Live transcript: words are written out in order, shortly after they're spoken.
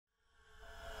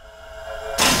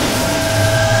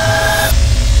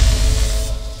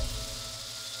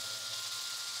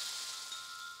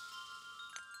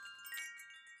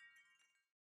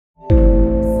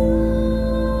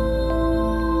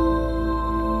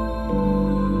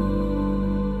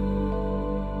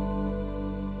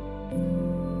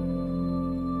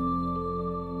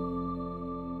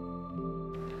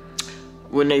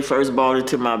when they first brought her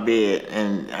to my bed,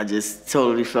 and I just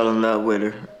totally fell in love with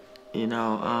her. You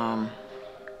know,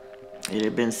 it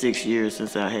had been 6 years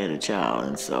since I had a child,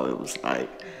 and so it was like,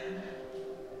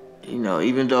 you know,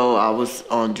 even though I was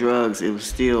on drugs, it was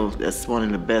still, that's one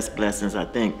of the best blessings I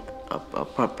think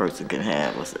a person can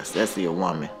have, especially a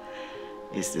woman,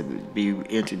 is to be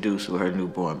introduced with her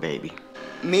newborn baby.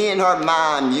 Me and her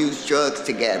mom used drugs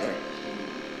together.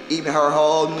 Even her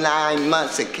whole 9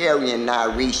 months of carrying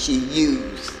Nyree, she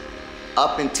used,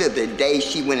 up until the day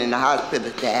she went in the hospital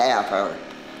to have her.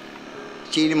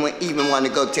 She didn't even want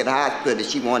to go to the hospital.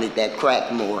 She wanted that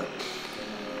crack more.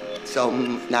 So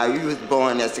Nyree was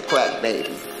born as a crack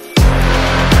baby.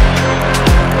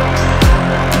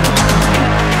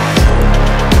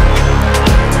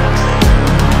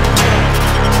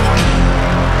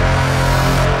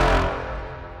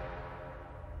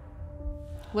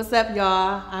 What's up,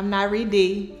 y'all? I'm Nyree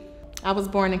D. I was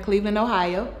born in Cleveland,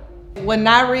 Ohio. Well,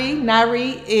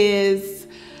 Nyree is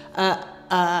an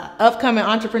upcoming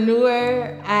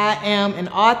entrepreneur. I am an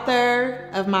author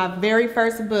of my very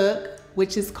first book,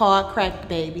 which is called Crack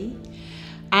Baby.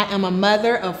 I am a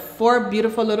mother of 4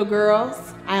 beautiful little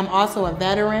girls. I am also a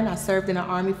veteran. I served in the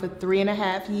Army for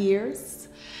 3.5 years.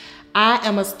 I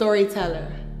am a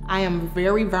storyteller. I am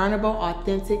very vulnerable,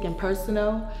 authentic, and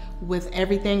personal with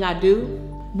everything I do.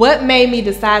 What made me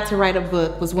decide to write a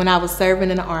book was when I was serving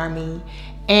in the Army,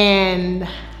 and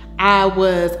I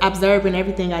was observing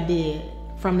everything I did,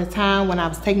 from the time when I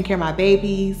was taking care of my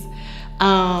babies,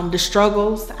 the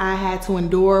struggles I had to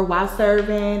endure while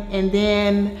serving, and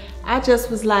then I just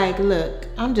was like, look,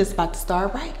 I'm just about to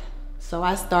start writing. So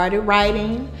I started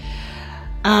writing.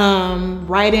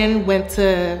 Writing went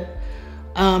to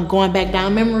going back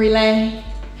down memory lane.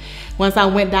 Once I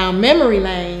went down memory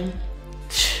lane,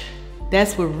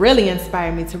 that's what really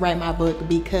inspired me to write my book,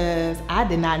 because I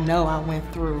did not know I went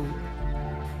through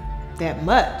that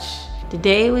much. The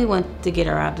day we went to get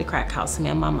her out of the crack house, me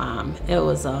and my mom, it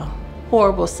was a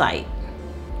horrible sight.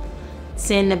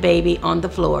 Seeing the baby on the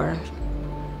floor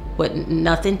with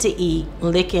nothing to eat,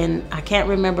 licking, I can't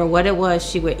remember what it was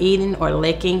she was eating or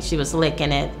licking, she was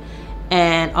licking it.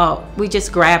 And we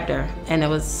just grabbed her, and there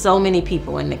was so many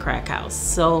people in the crack house,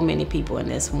 so many people in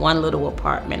this one little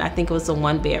apartment. I think it was a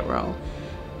 1-bedroom,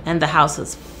 and the house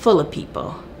was full of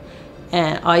people.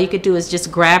 And all you could do is just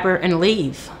grab her and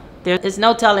leave. There is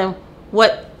no telling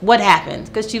what happened,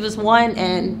 because she was 1,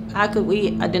 and how could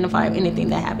we identify anything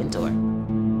that happened to her?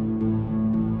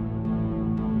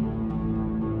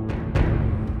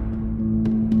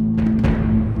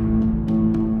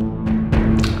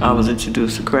 I was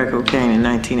introduced to crack cocaine in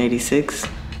 1986.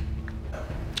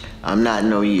 I'm not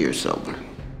no year sober.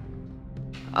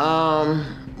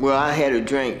 Well, I had a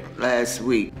drink last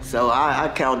week, so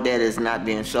I count that as not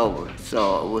being sober.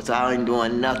 So if I ain't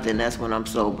doing nothing, that's when I'm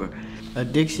sober.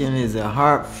 Addiction is a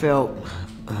heartfelt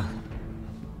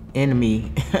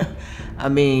enemy. I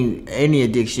mean, any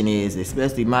addiction is,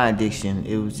 especially my addiction.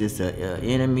 It was just an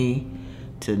enemy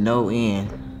to no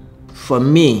end. For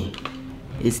me,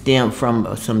 it stemmed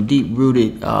from some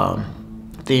deep-rooted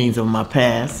things of my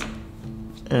past,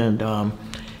 and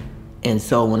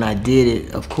so when I did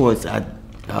it, of course, I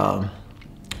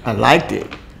liked it,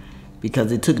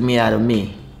 because it took me out of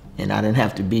me, and I didn't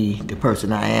have to be the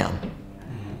person I am.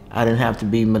 I didn't have to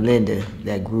be Melinda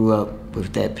that grew up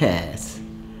with that past.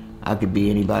 I could be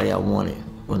anybody I wanted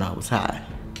when I was high,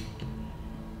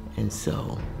 and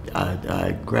so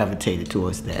I gravitated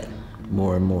towards that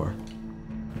more and more.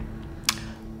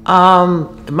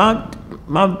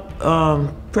 My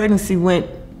pregnancy went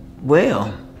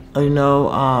well, you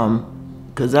know,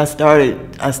 because I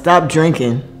stopped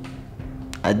drinking.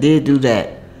 I did do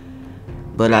that,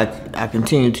 but I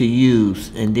continued to use,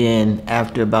 and then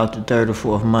after about the 3rd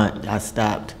or 4th month, I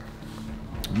stopped.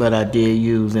 But I did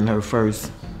use in her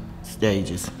first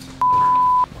stages.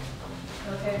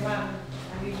 Okay, Mom,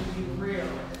 I need you to be real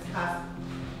as possible.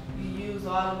 You used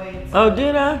all the way to— Oh,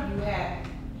 did I? You had.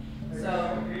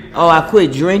 So— Oh, I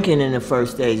quit drinking in the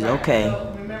first stage. Okay.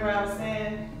 So remember I was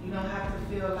saying you don't have to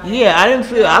feel like— Yeah, I didn't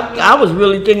feel. I was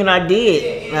really thinking I did.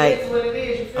 It like, is what it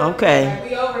is. You feel okay. Like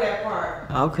we over that part.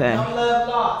 Okay. No love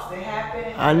lost. It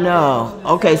happened. I know.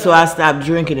 Okay, so I stopped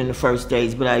drinking in the first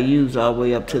stage, but I used all the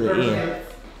way up to the end.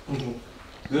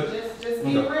 Just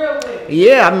be real with it.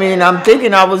 Yeah, I mean, I'm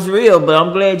thinking I was real, but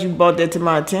I'm glad you brought that to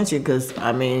my attention, because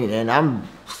I mean, and I'm.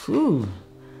 Whew.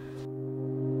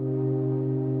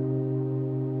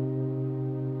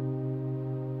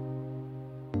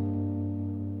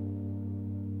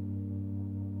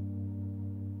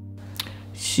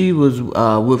 She was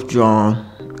withdrawn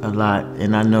a lot,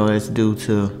 and I know that's due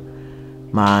to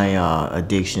my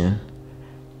addiction.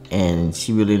 And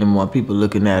she really didn't want people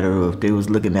looking at her, or if they was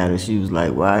looking at her, she was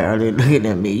like, why are they looking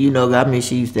at me? You know, I mean,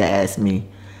 she used to ask me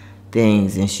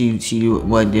things, and she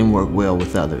didn't work well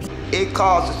with others. It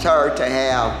causes her to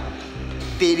have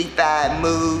 55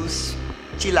 moves.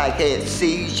 She like had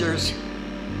seizures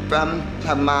from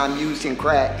her mom using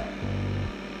crack.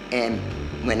 And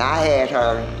when I had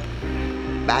her,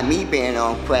 by me being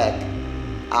on crack,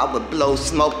 I would blow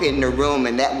smoke in the room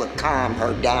and that would calm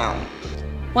her down.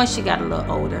 Once she got a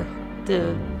little older,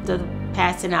 the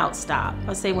passing out stopped.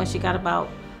 I'd say when she got about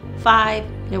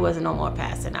 5, there wasn't no more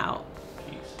passing out.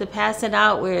 The passing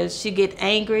out where she get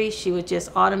angry, she would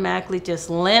just automatically just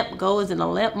limp, goes in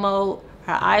a limp mode.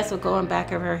 Her eyes would go in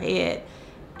back of her head,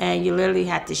 and you literally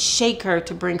had to shake her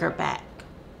to bring her back.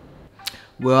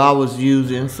 Well, I was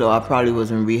using, so I probably was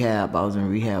in rehab. I was in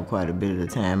rehab quite a bit of the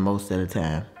time, most of the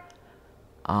time.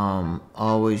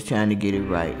 Always trying to get it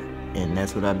right. And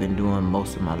that's what I've been doing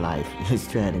most of my life, is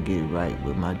trying to get it right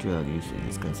with my drug usage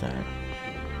is concerned.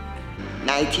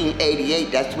 1988,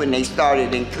 that's when they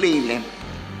started in Cleveland.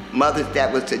 Mothers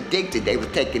that was addicted, they were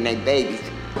taking their babies.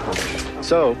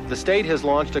 So, the state has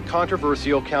launched a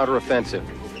controversial counteroffensive.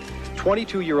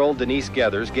 22-year-old Denise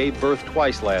Gethers gave birth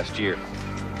twice last year.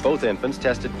 Both infants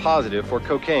tested positive for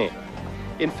cocaine.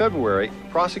 In February,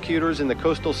 prosecutors in the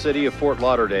coastal city of Fort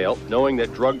Lauderdale, knowing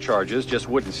that drug charges just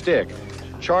wouldn't stick,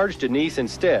 charged Denise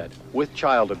instead with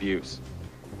child abuse.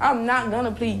 I'm not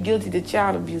gonna plead guilty to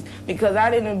child abuse because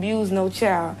I didn't abuse no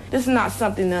child. This is not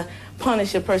something to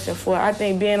punish a person for. I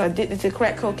think being addicted to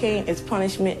crack cocaine is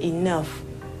punishment enough.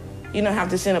 You don't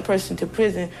have to send a person to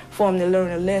prison for them to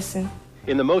learn a lesson.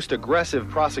 In the most aggressive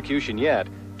prosecution yet,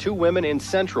 2 women in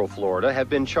Central Florida have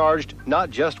been charged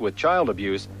not just with child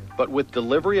abuse, but with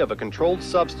delivery of a controlled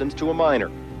substance to a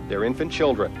minor, their infant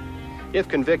children. If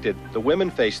convicted, the women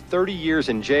face 30 years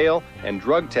in jail and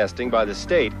drug testing by the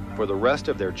state for the rest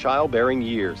of their childbearing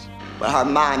years. But her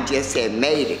mom just had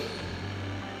made it.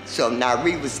 So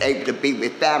Nyree was able to be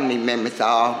with family members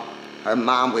all. Her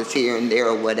mom was here and there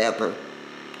or whatever.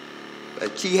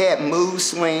 But she had mood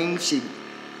swings.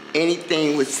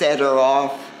 Anything would set her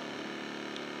off.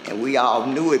 And we all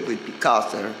knew it was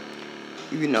because of,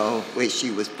 you know, where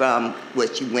she was from,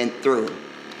 what she went through.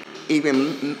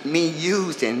 Even me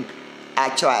using, I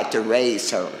tried to raise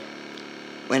her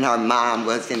when her mom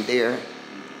wasn't there.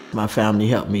 My family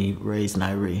helped me raise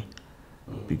Nyree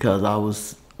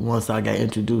because once I got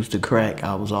introduced to crack,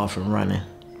 I was off and running.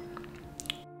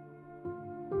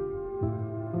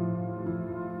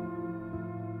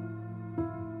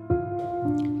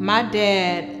 My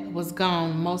dad was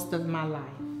gone most of my life,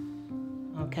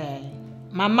 okay?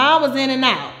 My mom was in and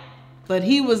out, but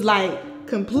he was like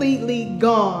completely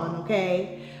gone,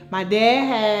 okay? My dad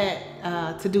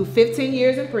had to do 15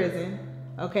 years in prison,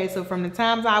 okay? So from the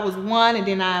times I was 1 and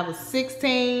then I was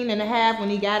 16 and a half when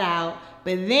he got out.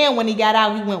 But then when he got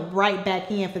out, he went right back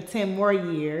in for 10 more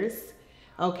years,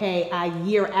 okay? A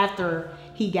year after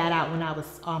he got out when I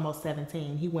was almost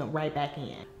 17, he went right back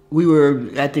in. We were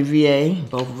at the VA,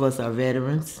 both of us are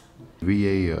veterans.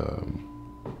 VA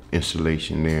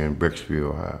installation there in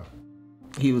Brecksville, Ohio.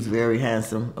 He was very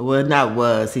handsome. Well, not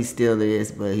was, he still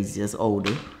is, but he's just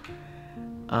older.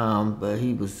 But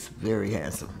he was very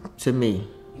handsome to me.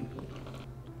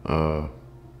 What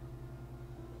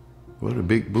a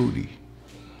big booty.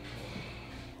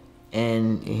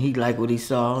 And he liked what he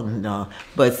saw,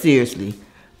 but seriously,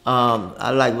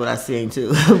 I like what I seen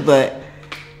too, but.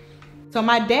 So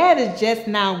my dad is just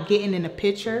now getting in the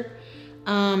picture.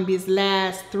 These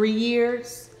last 3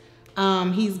 years,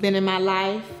 he's been in my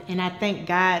life, and I thank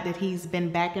God that he's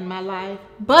been back in my life.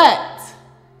 But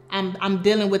I'm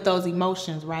dealing with those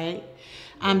emotions, right?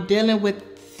 I'm dealing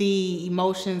with the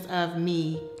emotions of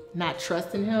me not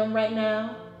trusting him right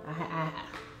now.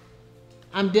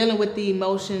 I'm dealing with the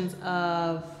emotions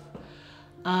of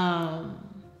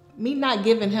me not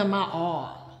giving him my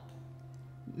all.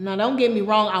 Now, don't get me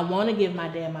wrong, I want to give my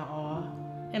dad my all,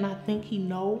 and I think he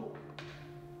know.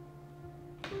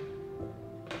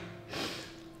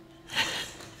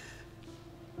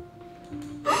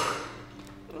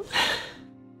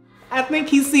 I think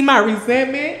he see my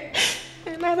resentment,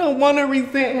 and I don't want to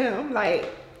resent him. Like,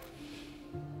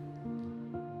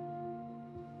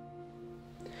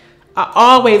 I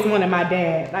always wanted my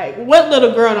dad. Like, what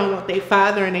little girl don't want their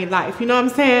father in their life? You know what I'm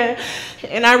saying?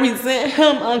 And I resent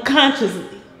him unconsciously.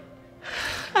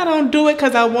 I don't do it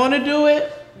because I want to do it.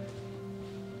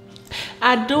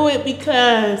 I do it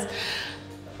because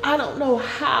I don't know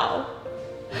how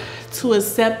to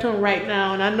accept him right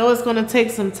now. And I know it's going to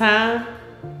take some time.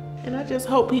 And I just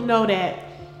hope he know that.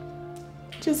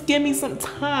 Just give me some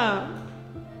time.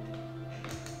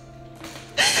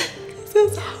 It's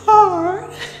is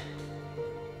hard.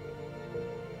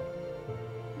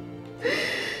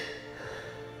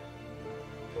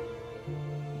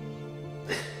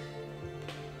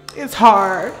 It's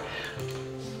hard.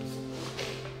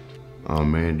 Oh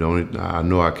man, I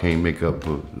know I can't make up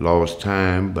for lost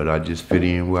time, but I just fit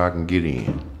in where I can get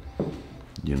in.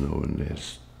 You know, and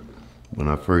that's, when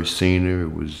I first seen her,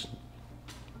 it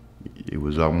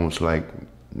was almost like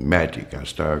magic. I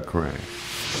started crying.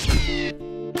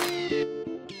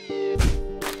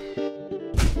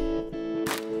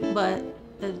 But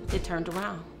it turned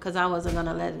around, because I wasn't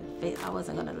gonna let it fail. I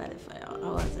wasn't gonna let it fail.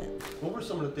 I wasn't. What were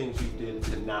some of the things you did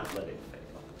to not let it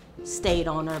fail? Stayed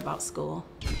on her about school.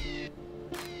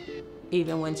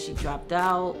 Even when she dropped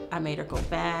out, I made her go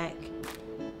back.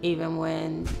 Even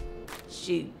when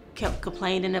she kept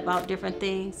complaining about different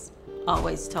things,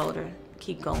 always told her,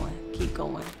 keep going, keep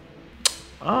going.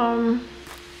 I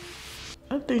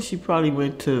think she probably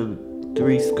went to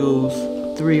 3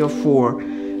 schools, 3 or 4.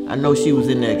 I know she was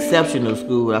in the exceptional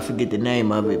school. I forget the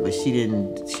name of it, but she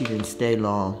didn't stay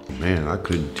long. Man, I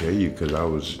couldn't tell you because I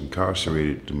was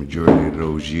incarcerated the majority of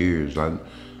those years. I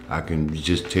can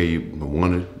just tell you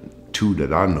 1 or 2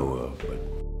 that I know of. But.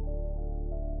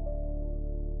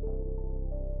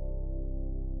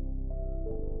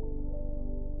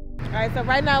 All right, so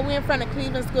right now we're in front of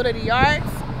Cleveland School of the Arts.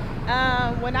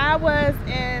 When I was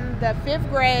in the 5th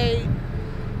grade,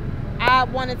 I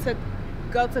wanted to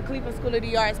go to Cleveland School of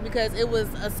the Arts because it was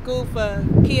a school for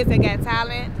kids that got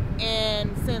talent.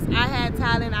 And since I had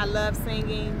talent, I love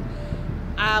singing,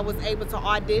 I was able to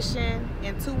audition.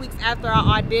 And 2 weeks after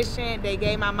I auditioned, they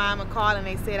gave my mom a call and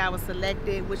they said I was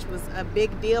selected, which was a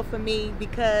big deal for me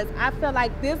because I felt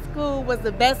like this school was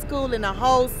the best school in the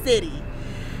whole city.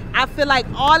 I feel like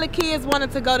all the kids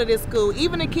wanted to go to this school.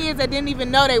 Even the kids that didn't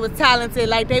even know they was talented,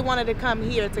 like they wanted to come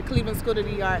here to Cleveland School of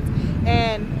the Arts.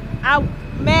 And I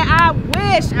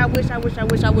wish I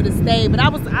would have stayed, but I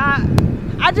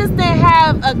just didn't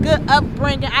have a good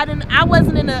upbringing. I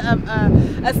wasn't in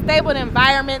a stable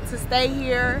environment to stay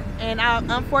here, and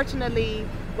unfortunately,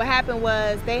 what happened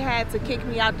was they had to kick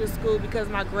me out of school because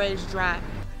my grades dropped.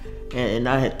 And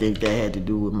I think that had to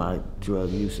do with my drug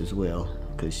use as well,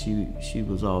 because she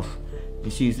was off.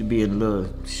 And she used to be in the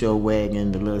little show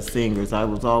wagon, the little singers. I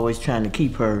was always trying to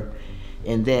keep her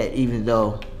in that, even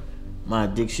though my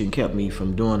addiction kept me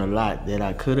from doing a lot that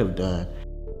I could have done.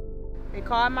 They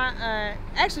called my aunt.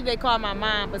 Actually, they called my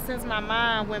mom, but since my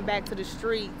mom went back to the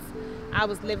streets, I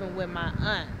was living with my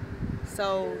aunt.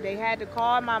 So they had to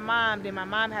call my mom, then my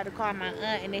mom had to call my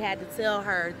aunt, and they had to tell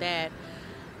her that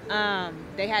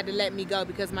they had to let me go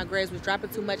because my grades was dropping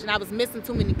too much and I was missing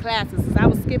too many classes. I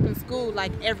was skipping school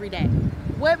like every day.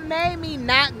 What made me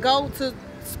not go to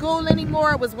school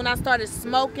anymore was when I started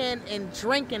smoking and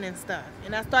drinking and stuff.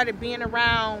 And I started being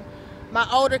around my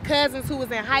older cousins who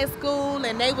was in high school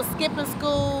and they was skipping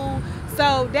school.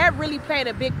 So that really played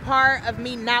a big part of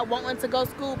me not wanting to go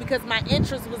to school because my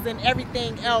interest was in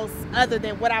everything else other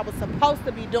than what I was supposed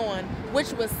to be doing,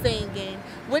 which was singing,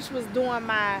 which was doing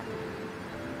my,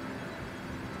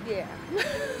 yeah.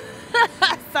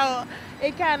 So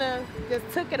it kind of just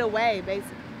took it away,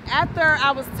 basically. After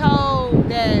I was told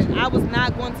that I was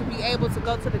not going to be able to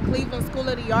go to the Cleveland School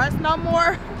of the Arts no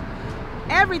more,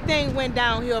 everything went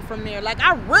downhill from there. Like,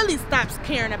 I really stopped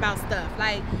caring about stuff.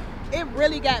 Like, it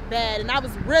really got bad, and I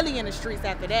was really in the streets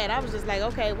after that. I was just like,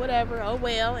 okay, whatever, oh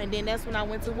well. And then that's when I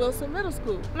went to Wilson Middle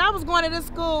School. When I was going to this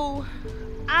school,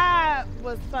 I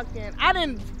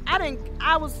didn't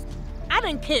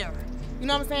care. You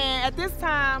know what I'm saying? At this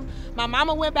time, my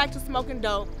mama went back to smoking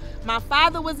dope. My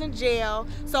father was in jail.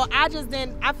 So I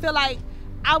feel like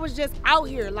I was just out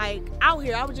here. I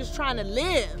was just trying to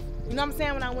live. You know what I'm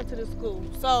saying? When I went to the school.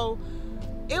 So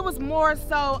it was more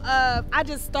so of, I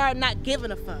just started not giving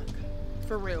a fuck,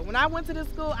 for real. When I went to the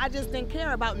school, I just didn't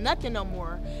care about nothing no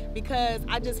more because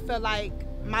I just felt like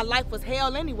my life was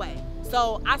hell anyway.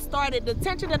 So I started, the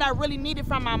attention that I really needed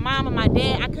from my mom and my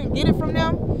dad, I couldn't get it from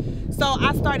them. So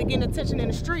I started getting attention in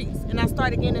the streets, and I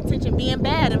started getting attention being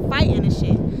bad and fighting and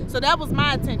shit. So that was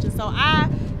my attention. So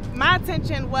my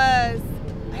attention was,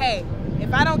 hey,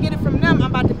 if I don't get it from them,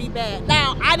 I'm about to be bad.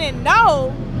 Now, I didn't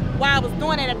know why I was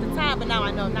doing it at the time, but now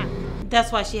I know now.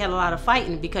 That's why she had a lot of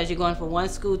fighting, because you're going from one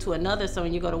school to another. So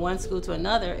when you go to one school to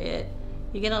another,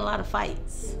 you get a lot of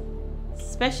fights,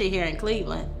 especially here in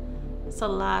Cleveland. It's a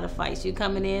lot of fights. You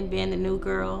coming in, being the new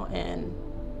girl, and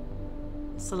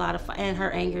it's a lot of fight, and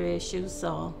her anger issues.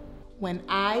 So when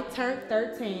I turned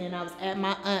 13, I was at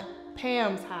my Aunt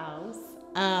Pam's house,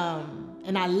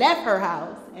 and I left her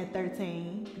house at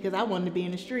 13 because I wanted to be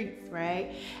in the streets,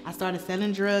 right? I started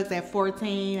selling drugs at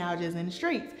 14. I was just in the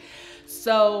streets.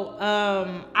 So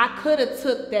I could have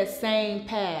took that same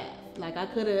path. Like I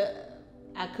could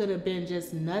have been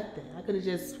just nothing. I could have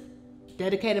just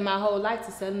dedicated my whole life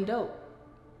to selling dope.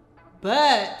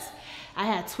 But I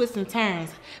had twists and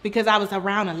turns because I was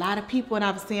around a lot of people and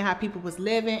I was seeing how people was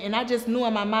living, and I just knew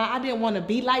in my mind I didn't want to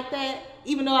be like that.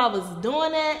 Even though I was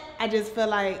doing that, I just felt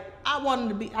like I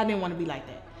didn't want to be like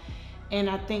that. And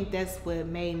I think that's what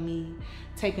made me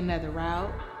take another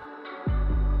route.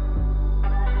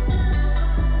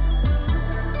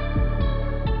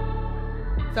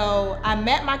 So I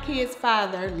met my kid's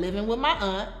father living with my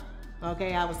aunt.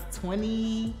 Okay, I was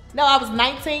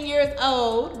 19 years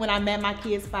old when I met my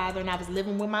kid's father, and I was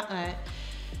living with my aunt.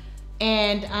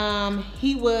 And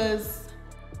he was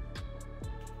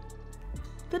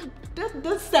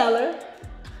the seller.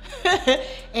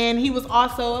 And he was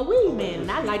also a weed man,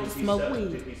 and I like to smoke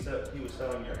weed. He was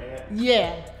selling your aunt?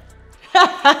 Yeah. So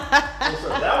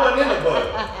that wasn't in the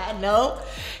book. No,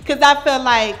 because I felt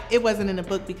like it wasn't in the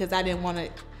book because I didn't want to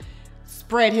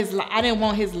spread his life. I didn't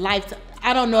want his life to,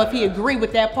 I don't know if he agreed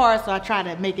with that part, so I tried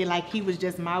to make it like he was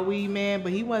just my weed man,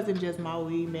 but he wasn't just my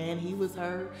weed man. He was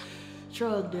her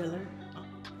drug dealer.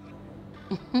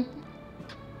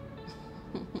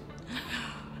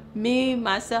 Me,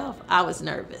 myself, I was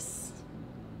nervous.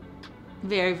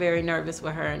 Very, very nervous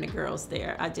with her and the girls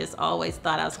there. I just always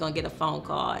thought I was gonna get a phone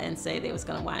call and say they was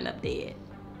gonna wind up dead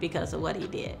because of what he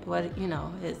did. What, you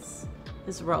know, his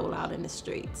role out in the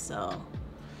streets, so.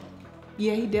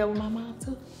 Yeah, he dealt with my mom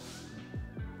too.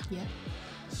 Yeah.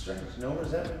 Strange. No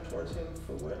resentment towards him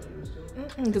for what he was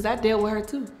doing? Because I dealt with her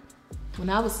too. When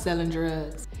I was selling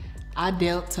drugs, I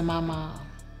dealt to my mom.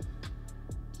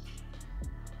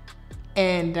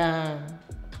 And yeah,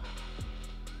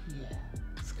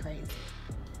 it's crazy.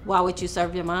 Why would you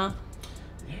serve your mom?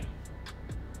 Yeah.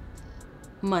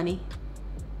 Money.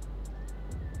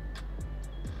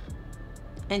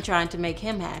 And trying to make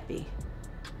him happy.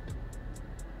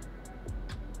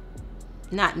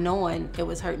 Not knowing it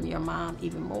was hurting your mom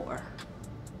even more.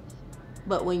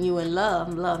 But when you in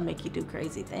love, love make you do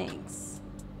crazy things.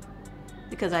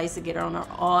 Because I used to get on her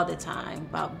all the time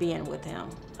about being with him.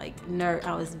 Like,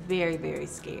 I was very, very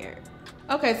scared.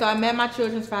 Okay, so I met my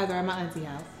children's father at my auntie's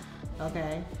house.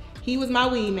 Okay. He was my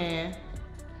weed man.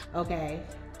 Okay.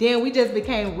 Then we just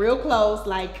became real close.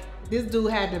 Like, this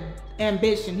dude had the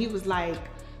ambition. He was like,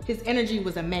 his energy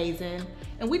was amazing.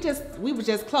 And we were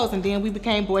just close, and then we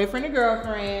became boyfriend and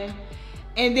girlfriend.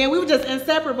 And then we were just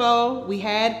inseparable. We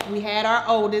had our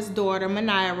oldest daughter,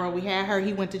 Nyree. We had her,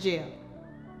 he went to jail.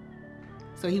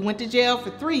 So he went to jail for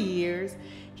 3 years.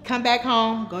 He come back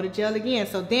home, go to jail again.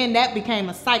 So then that became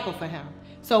a cycle for him.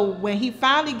 So when he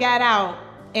finally got out,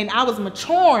 and I was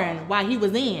maturing while he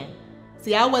was in.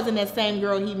 See, I wasn't that same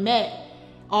girl he met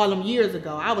all them years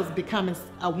ago. I was becoming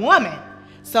a woman.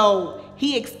 So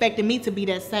he expected me to be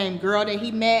that same girl that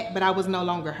he met, but I was no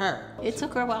longer her. It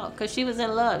took her a while because she was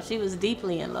in love. She was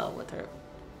deeply in love with her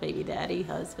baby daddy,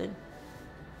 husband.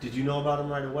 Did you know about him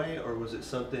right away, or was it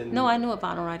something? No, I knew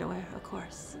about him right away, of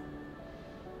course.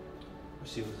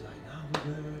 She was like, I'm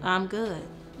good. I'm good,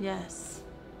 yes.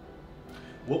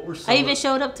 What were some I even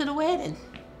showed up to the wedding.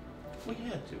 We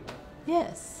had to.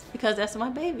 Yes, because that's my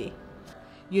baby.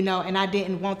 You know, and I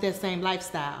didn't want that same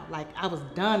lifestyle. Like, I was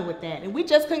done with that. And we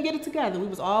just couldn't get it together. We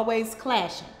was always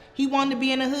clashing. He wanted to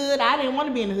be in the hood. I didn't want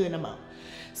to be in the hood no more.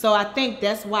 So I think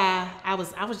that's why I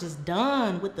was just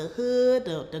done with the hood,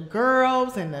 the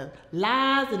girls and the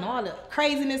lies and all the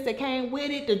craziness that came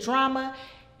with it, the drama.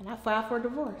 And I filed for a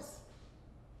divorce.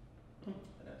 And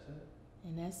that's it.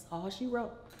 And that's all she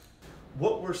wrote.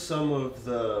 What were some of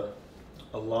the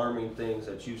alarming things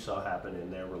that you saw happen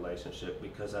in their relationship?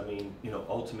 Because, I mean, you know,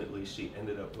 ultimately she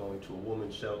ended up going to a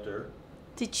woman's shelter.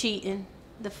 The cheating,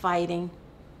 the fighting,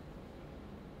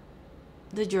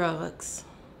 the drugs,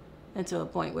 and to a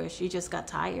point where she just got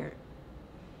tired.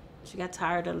 She got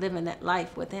tired of living that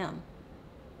life with him.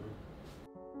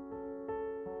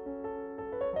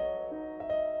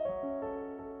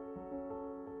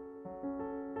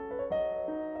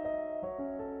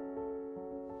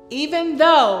 Even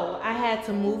though I had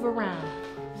to move around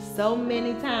so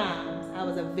many times, I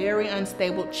was a very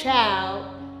unstable child,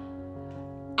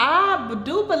 I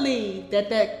do believe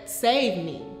that saved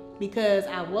me because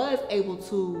I was able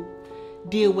to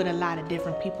deal with a lot of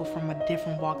different people from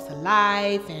different walks of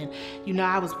life. And, you know,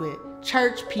 I was with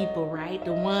church people, right?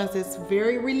 The ones that's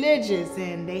very religious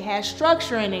and they had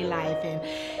structure in their life and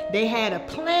they had a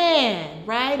plan,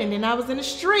 right? And then I was in the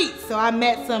streets, so I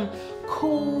met some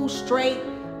cool, straight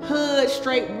hood,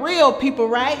 straight, real people,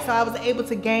 right? So I was able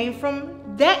to gain from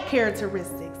that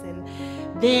characteristics. And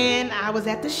then I was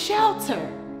at the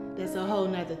shelter that's a whole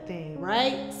nother thing,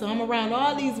 right? So I'm around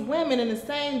all these women in the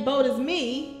same boat as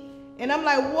me, and I'm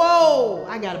like, whoa,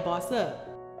 I gotta boss up.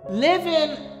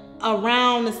 Living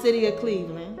around the city of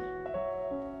Cleveland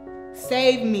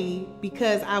saved me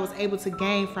because I was able to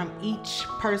gain from each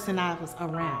person I was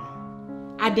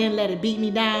around. I didn't let it beat me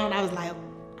down. I was like,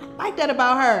 I like that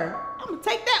about her. I'm gonna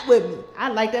take that with me. I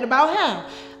like that about him.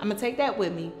 I'm gonna take that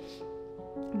with me.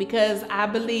 Because I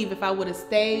believe if I would have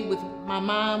stayed with my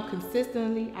mom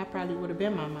consistently, I probably would have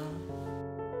been my mom.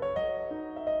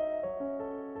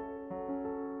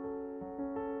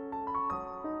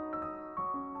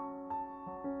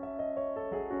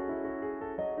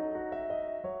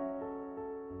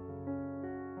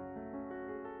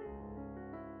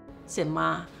 I said,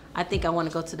 Ma, I think I want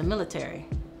to go to the military.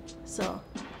 So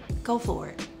go for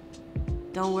it.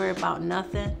 Don't worry about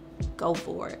nothing. Go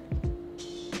for it.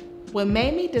 What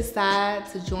made me decide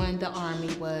to join the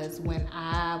Army was when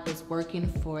I was working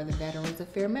for the Veterans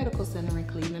Affairs Medical Center in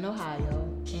Cleveland, Ohio.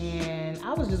 And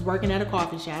I was just working at a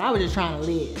coffee shop. I was just trying to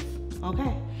live,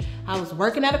 okay? I was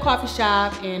working at a coffee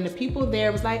shop and the people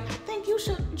there was like, I think you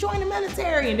should join the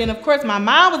military. And then of course my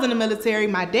mom was in the military,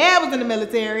 my dad was in the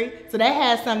military, so that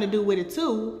had something to do with it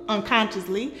too,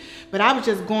 unconsciously. But I was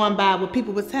just going by what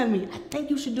people was telling me, I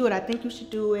think you should do it, I think you should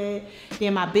do it.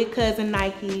 Then my big cousin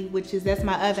Nike, that's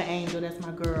my other angel, that's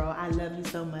my girl, I love you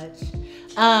so much.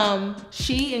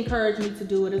 She encouraged me to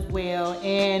do it as well,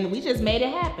 and we just made it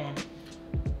happen.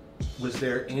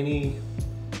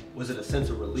 Was it a sense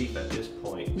of relief at this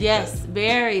point? Yes,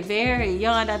 very, very. You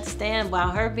don't understand, while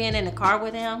her being in the car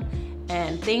with him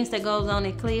and things that goes on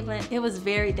in Cleveland, it was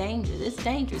very dangerous. It's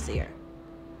dangerous here.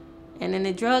 And in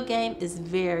the drug game, it's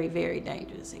very, very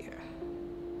dangerous here.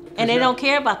 And they don't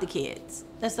care about the kids.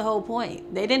 That's the whole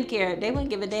point. They didn't care. They wouldn't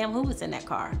give a damn who was in that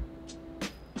car.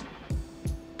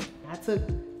 I took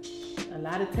a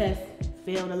lot of tests,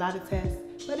 failed a lot of tests,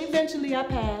 but eventually I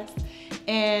passed.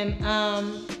 And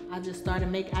I just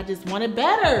wanted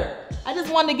better. I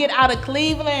just wanted to get out of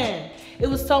Cleveland. It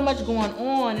was so much going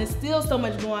on. It's still so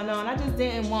much going on. I just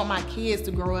didn't want my kids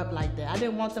to grow up like that. I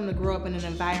didn't want them to grow up in an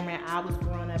environment I was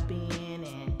growing up in,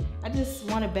 and I just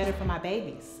wanted better for my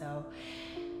babies. So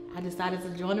I decided to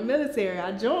join the military.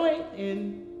 I joined,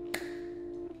 and I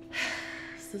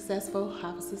was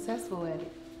successful at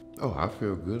it. Oh, I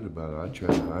feel good about it.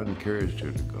 I encouraged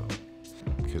her to go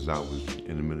because I was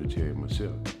in the military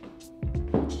myself.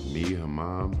 Me, her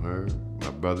mom, her,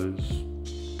 my brothers,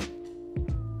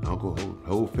 uncle,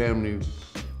 whole family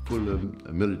full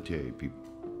of military people.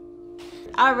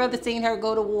 I'd rather seen her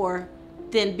go to war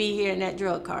than be here in that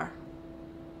drug car.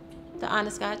 The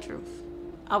honest God truth.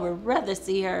 I would rather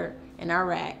see her in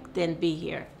Iraq than be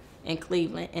here in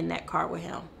Cleveland in that car with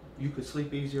him. You could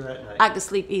sleep easier at night? I could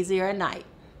sleep easier at night.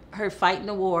 Her fighting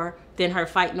the war than her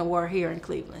fighting the war here in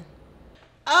Cleveland.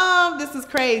 This is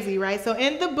crazy, right? So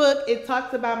in the book, it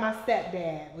talks about my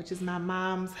stepdad, which is my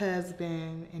mom's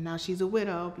husband, and now she's a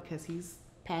widow because he's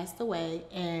passed away.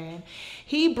 And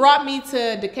he brought me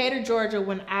to Decatur, Georgia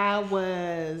when I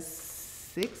was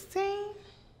 16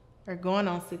 or going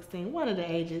on 16, one of the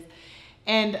ages.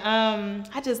 And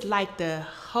I just liked the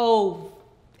whole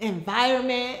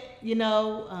environment, you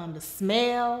know, the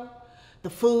smell, the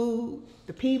food,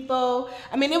 the people.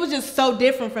 I mean, it was just so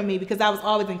different from me because I was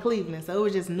always in Cleveland, so it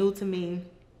was just new to me.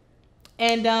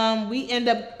 And we end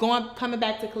up coming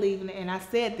back to Cleveland, and I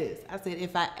said this. I said,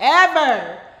 if I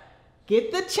ever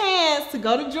get the chance to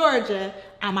go to Georgia,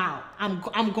 I'm out.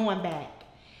 I'm going back.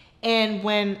 And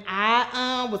when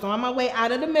I was on my way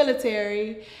out of the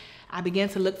military, I began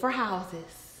to look for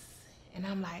houses. And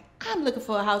I'm like, I'm looking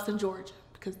for a house in Georgia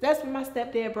because that's where my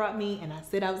stepdad brought me, and I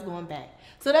said I was going back.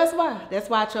 So that's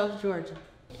why I chose Georgia.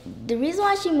 The reason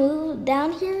why she moved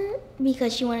down here,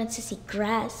 because she wanted to see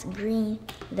grass, green,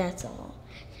 that's all.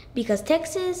 Because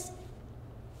Texas,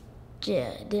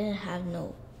 yeah, didn't have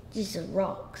just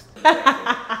rocks.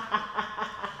 That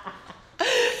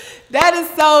is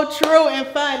so true and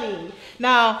funny.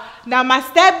 Now my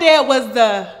stepdad was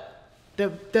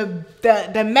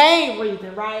the main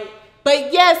reason, right?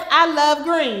 But yes, I love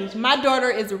greens. My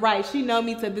daughter is right. She know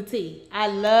me to the T. I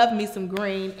love me some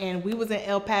green, and we was in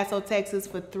El Paso, Texas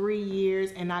for 3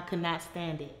 years, and I could not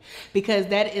stand it because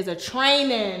that is a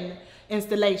training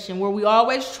installation where we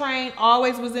always train,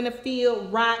 always was in the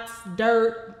field, rocks,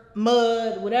 dirt,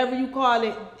 mud, whatever you call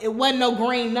it. It wasn't no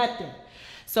green, nothing.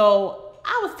 So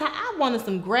I wanted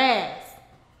some grass.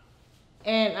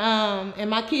 And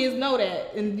my kids know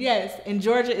that. And yes, and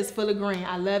Georgia is full of green.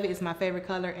 I love it. It's my favorite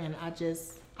color, and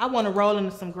I want to roll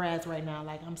into some grass right now.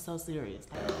 Like, I'm so serious.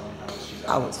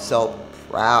 I was so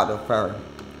proud of her.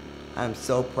 I'm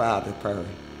so proud of her.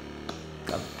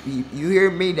 You hear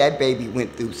me? That baby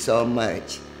went through so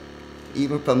much.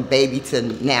 Even from baby to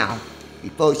now,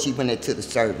 before she went into the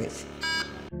service.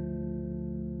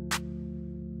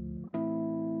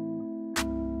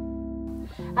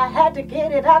 I had to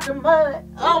get it out the mud.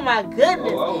 Oh my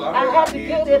goodness. I had to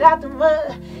get it out the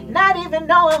mud. Not even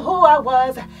knowing who I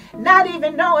was. Not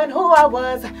even knowing who I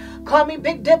was. Call me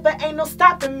Big Dipper, ain't no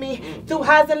stopping me. Through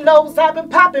highs and lows, I've been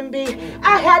popping B.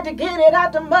 I had to get it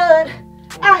out the mud.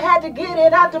 I had to get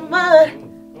it out the mud.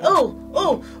 Ooh,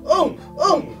 ooh, ooh,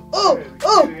 ooh, ooh,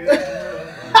 ooh.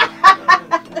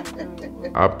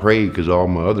 I prayed because all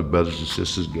my other brothers and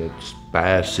sisters got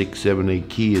 5, 6, 7, 8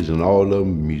 kids, and all of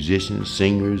them musicians,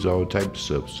 singers, all types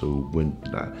of stuff. So when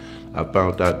I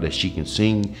found out that she can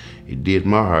sing, it did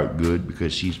my heart good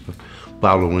because she's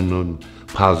following on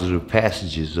positive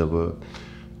passages of her,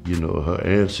 you know, her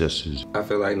ancestors. I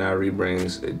feel like Nyree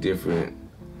brings a different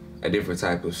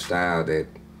type of style that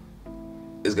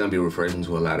is gonna be refreshing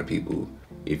to a lot of people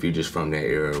if you're just from that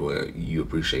era where you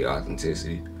appreciate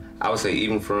authenticity. I would say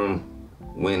even from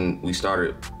when we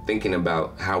started thinking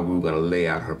about how we were gonna lay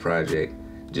out her project,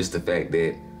 just the fact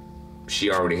that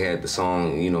she already had the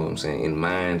song, you know what I'm saying, in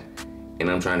mind, and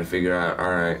I'm trying to figure out,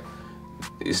 all right,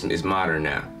 it's modern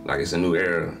now, like it's a new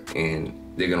era, and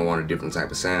they're gonna want a different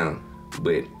type of sound,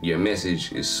 but your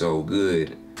message is so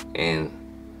good, and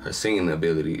her singing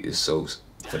ability is so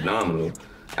phenomenal.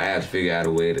 I had to figure out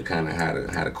a way to kind of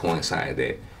how to coincide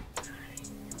that.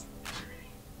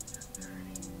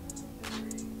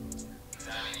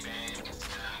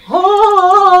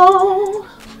 Oh,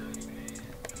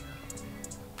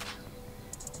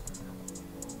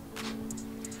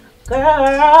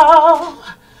 girl,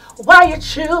 why you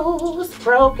choose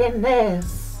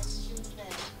brokenness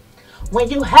when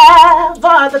you have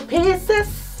all the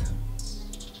pieces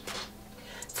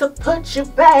to put you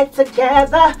back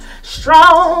together,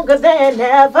 stronger than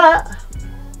ever?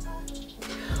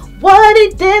 What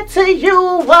he did to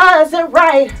you wasn't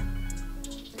right.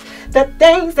 The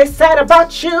things they said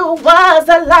about you was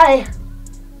a lie.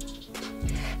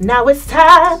 Now it's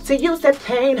time to use that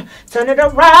pain, turn it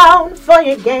around for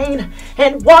your gain,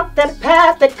 and walk that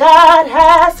path that God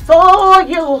has for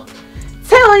you.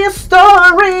 Tell your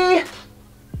story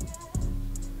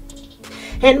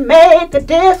and make a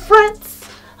difference.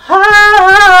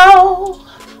 Oh,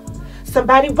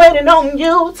 somebody waiting on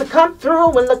you to come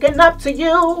through and looking up to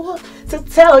you to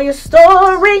tell your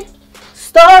story.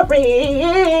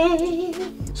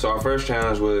 So our first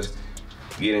challenge was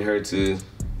getting her to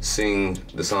sing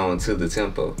the song to the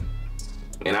tempo.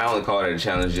 And I only called it a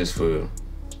challenge just for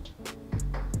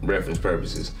reference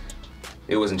purposes.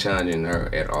 It wasn't challenging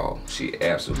her at all. She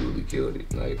absolutely killed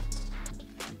it. Like,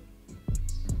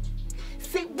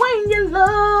 see, when you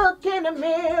look in the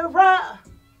mirror,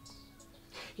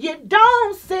 you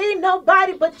don't see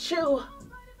nobody but you.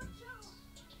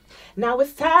 Now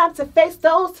it's time to face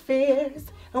those fears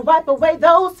and wipe away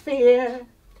those fears.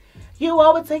 You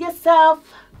owe it to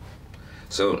yourself.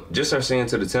 So just her singing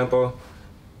to the tempo,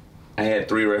 I had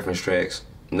 3 reference tracks,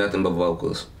 nothing but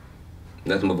vocals.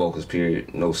 Nothing but vocals,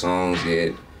 period. No songs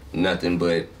yet, nothing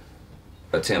but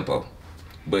a tempo.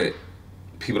 But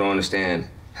people don't understand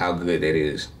how good that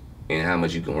is and how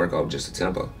much you can work off just a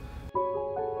tempo.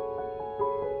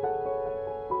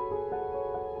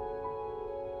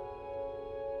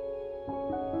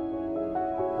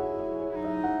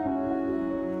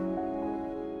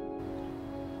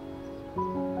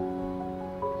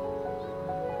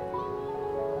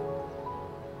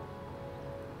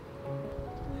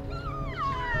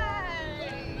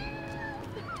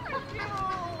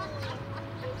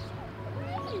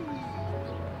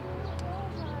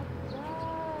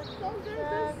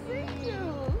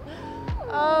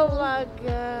 Oh my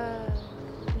God.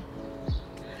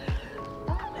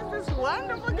 This is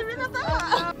wonderful. Give me the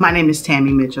hug. My name is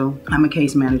Tammy Mitchell. I'm a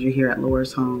case manager here at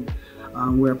Laura's Home.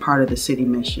 We're a part of the city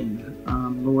mission.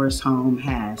 Laura's Home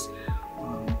has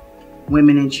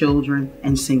women and children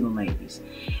and single ladies.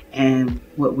 And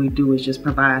what we do is just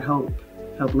provide hope,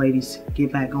 help ladies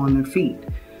get back on their feet,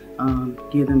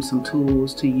 give them some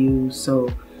tools to use so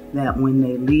that when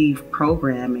they leave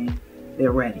programming,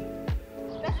 they're ready.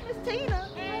 That's Miss Tina.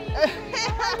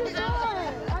 How you doing?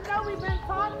 I know we've been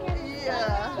talking.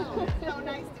 Yeah. So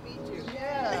nice to meet you.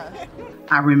 Yeah.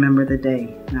 I remember the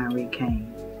day Nyree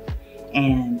came,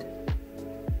 and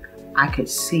I could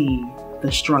see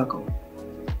the struggle.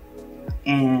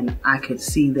 And I could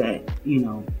see that, you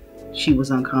know, she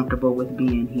was uncomfortable with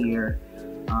being here.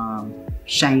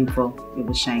 Shameful. It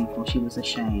was shameful. She was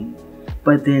ashamed.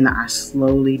 But then I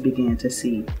slowly began to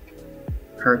see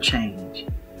her change.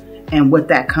 And what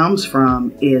that comes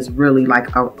from is really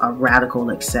like a radical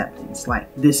acceptance.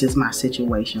 Like, this is my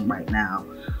situation right now.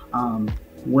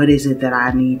 What is it that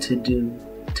I need to do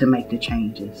to make the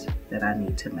changes that I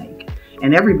need to make?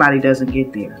 And everybody doesn't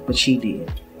get there, but she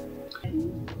did.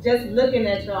 Just looking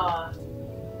at y'all,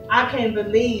 I can't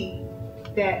believe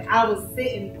that I was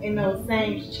sitting in those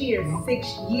same chairs 6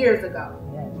 years ago.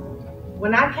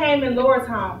 When I came in Laura's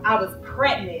home, I was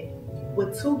pregnant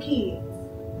with 2 kids.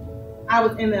 I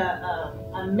was in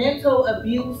a mental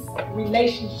abuse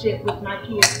relationship with my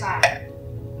kid's father.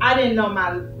 I didn't know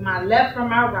my left from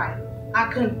my right. I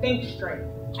couldn't think straight.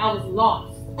 I was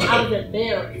lost. I was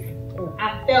embarrassed.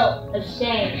 I felt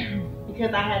ashamed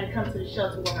because I had to come to the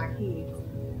shelter with my kids.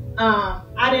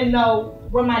 I didn't know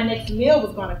where my next meal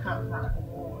was going to come from,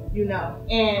 you know.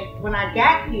 And when I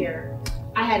got here,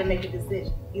 I had to make a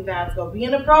decision. Either I was going to be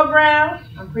in a program.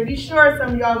 I'm pretty sure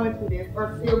some of y'all went through this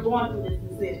or still going through this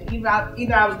decision.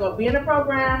 Either I was going to be in a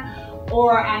program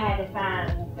or I had to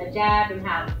find a job and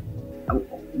house.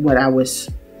 What I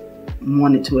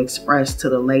wanted to express to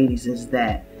the ladies is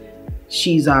that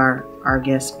she's our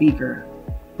guest speaker,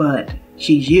 but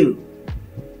she's you.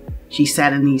 She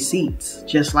sat in these seats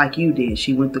just like you did.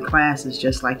 She went to classes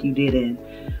just like you did.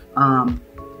 And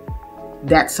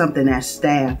that's something as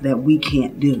staff that we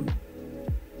can't do.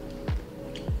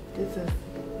 This is,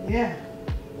 yeah.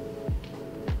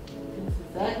 This is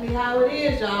exactly how it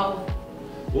is, y'all.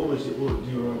 What do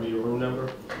you remember your room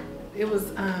number? It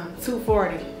was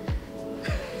 240.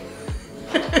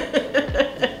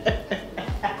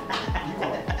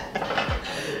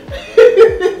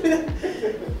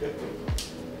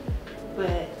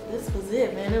 But this was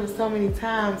it, man. There was so many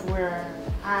times where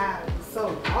I was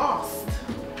so lost.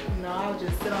 You know, I would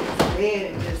just sit on this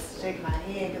bed and just shake my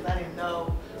head because I didn't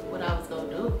know what I was going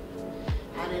to do.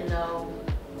 I didn't know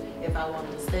if I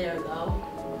wanted to stay or go.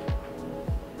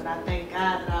 But I thank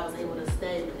God that I was able to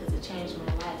stay because it changed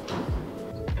my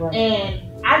life. Right.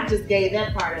 And I just gave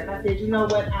that part up. I said, you know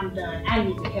what, I'm done. I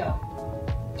need help.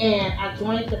 And I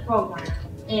joined the program.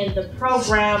 And the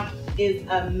program is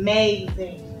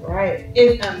amazing. Right.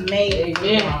 It's amazing.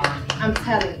 Amen. I'm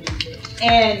telling you.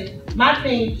 And my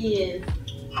thing is,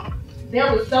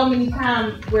 there were so many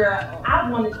times where I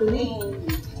wanted to leave.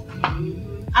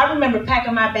 I remember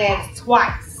packing my bags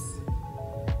twice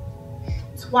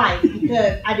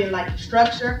because I didn't like the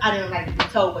structure. I didn't like to be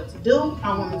told what to do.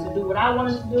 I wanted to do what I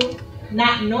wanted to do,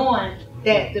 not knowing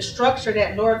that the structure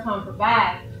that Laura's Home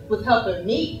provides was helping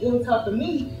me. It was helping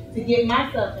me to get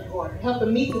myself in order,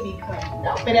 helping me to be clean.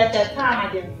 But at that time,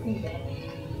 I didn't see that.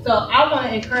 So I want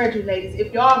to encourage you ladies,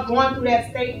 if y'all going through that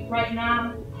state right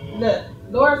now, look,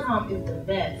 Laura's Home is the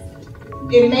best.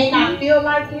 It may not feel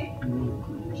like it,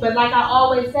 but like I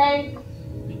always say,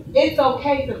 it's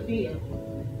okay to feel.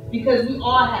 Because we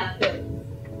all have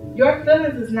feelings. Your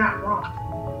feelings is not wrong.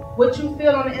 What you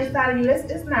feel on the inside of you,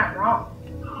 it's not wrong.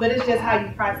 But it's just how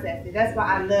you process it. That's why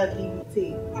I love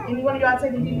DBT. Any one of y'all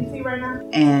taking DBT right now?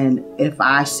 And if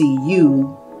I see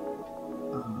you,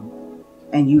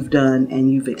 and you've done and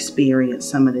you've experienced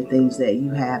some of the things that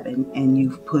you have and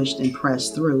you've pushed and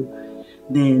pressed through,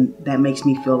 then that makes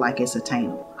me feel like it's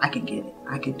attainable. I can get it.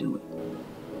 I can do it.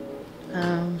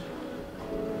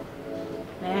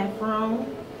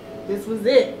 Bathroom. This was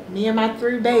it. Me and my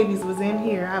 3 babies was in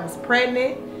here. I was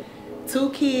pregnant, 2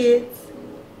 kids,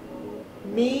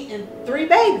 me and 3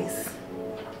 babies.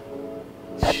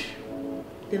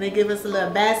 Then they give us a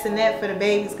little bassinet for the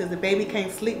babies because the baby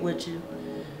can't sleep with you.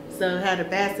 So I had a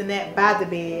bassinet by the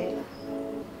bed.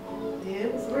 Yeah,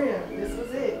 it was real. This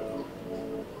was it.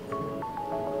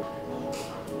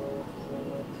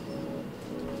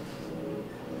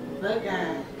 Look,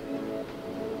 God.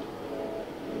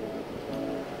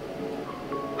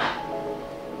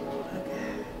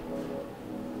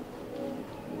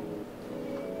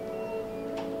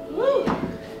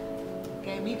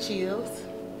 Me chills.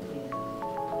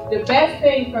 The best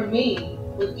thing for me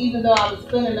was, even though I was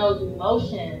feeling those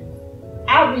emotions,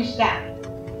 I reached out.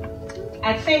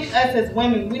 I think us as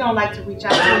women, we don't like to reach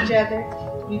out to each other.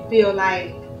 We feel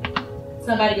like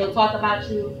somebody gonna talk about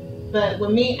you. But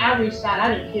with me, I reached out.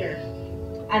 I didn't care.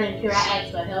 I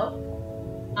asked for help.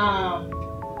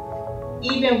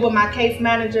 Even with my case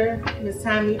manager, Miss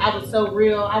Tammy, I was so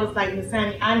real. I was like, Miss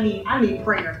Tammy, I need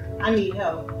prayer. I need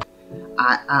help.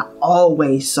 I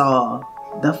always saw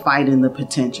the fight and the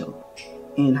potential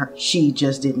in her. She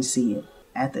just didn't see it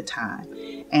at the time.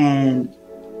 And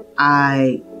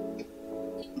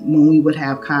when we would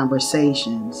have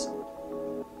conversations,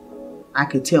 I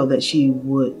could tell that she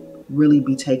would really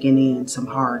be taking in some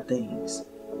hard things.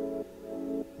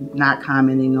 Not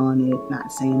commenting on it,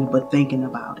 not saying it, but thinking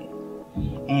about it.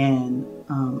 And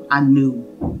I knew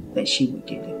that she would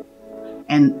get it.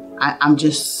 And I'm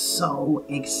just so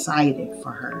excited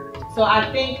for her. So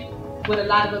I think what a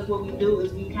lot of us, what we do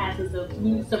is we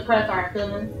we suppress our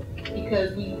feelings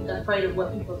because we're afraid of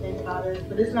what people think about us.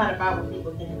 But it's not about what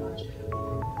people think about you.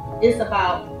 It's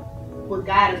about what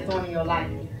God is doing in your life.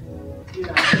 You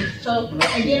know. So, and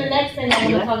then the next thing I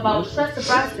want to talk about is trust the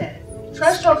process.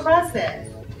 Trust your process.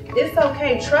 It's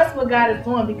okay. Trust what God is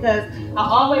doing, because I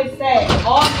always say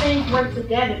all things work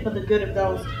together for the good of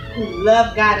those who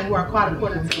love God and who are called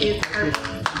according to His purpose.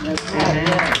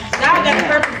 God got a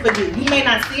purpose for you. You may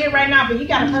not see it right now, but He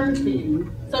got a purpose for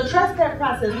you. So trust that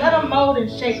process. Let Him mold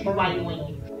and shape you while you're in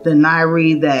it. The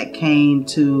Nyree that came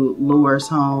to Laura's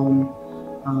home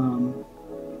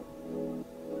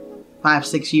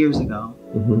 5-6 years ago,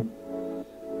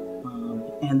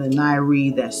 and the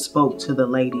Nyree that spoke to the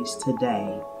ladies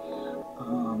today,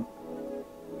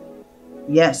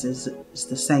 yes, it's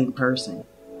the same person.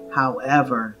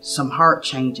 However, some heart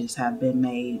changes have been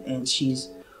made, and she's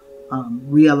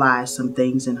realized some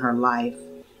things in her life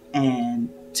and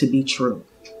to be true.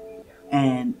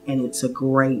 And it's a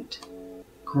great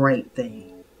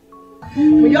thing.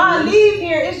 When y'all leave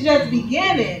here, it's just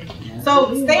beginning.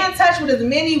 So stay in touch with as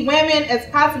many women as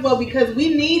possible, because we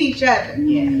need each other.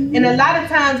 Yeah. And a lot of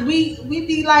times we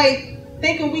be like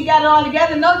thinking we got it all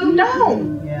together. No, you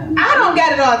don't. Yeah. I don't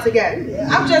got it all together. Yeah.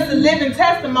 I'm just a living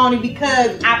testimony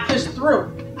because I pushed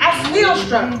through. I still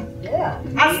struggle. Yeah.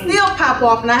 I still pop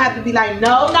off and I have to be like,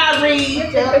 no, Nyree.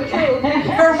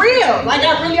 For real. Like,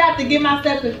 I really have to get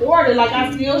myself in order. Like,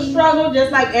 I still struggle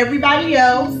just like everybody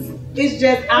else. It's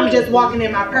just, I'm just walking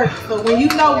in my purpose. So when you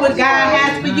know what God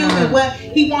has for you and what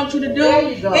He wants you to do,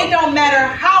 it don't matter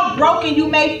how broken you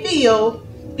may feel,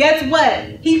 guess what?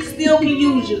 He still can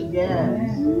use you. Yeah.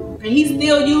 And He's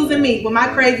still using me with my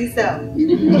crazy self.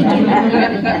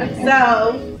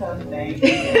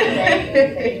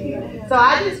 So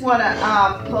I just want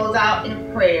to close out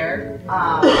in prayer.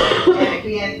 And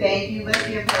again, thank you. Let's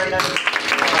give her another.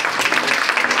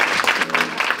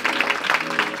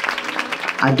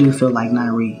 I do feel like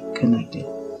Nyree connected.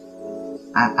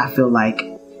 I feel like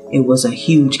it was a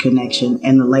huge connection,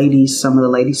 and some of the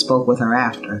ladies spoke with her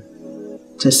after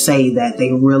to say that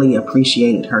they really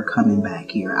appreciated her coming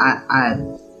back here.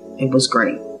 It was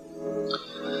great.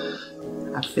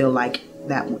 I feel like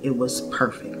that it was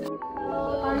perfect.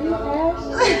 Are you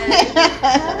Ashley?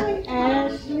 Hi,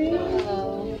 Ashley.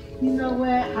 You know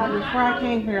what? Before I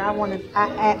came here, I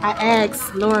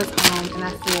asked Laura's home, and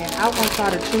I said, I want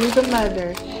y'all to choose a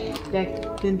mother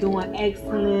that's been doing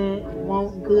excellent,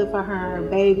 want good for her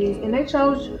babies, and they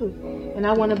chose you. And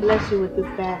I want to bless you with this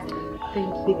basket.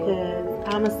 Because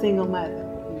I'm a single mother,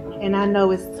 and I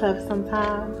know it's tough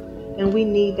sometimes, and we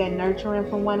need that nurturing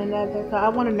from one another. So I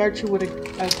want to nurture with a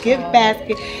gift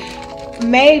basket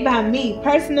made by me,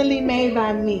 personally made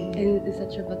by me. And is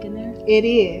that your book in there? It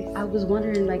is. I was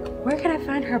wondering, like, where can I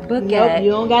find her book Nope, at?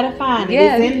 you don't gotta find it.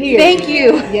 Yeah, it's in here. Thank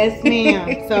you. Yes,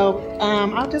 ma'am. So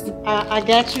I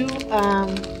got you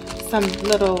some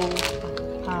little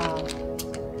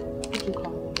what you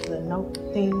call them? The note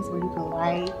things where you can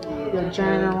write your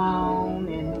journal on,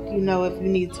 and you know, if you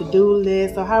need to-do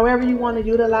list or however you want to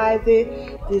utilize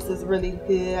it, this is really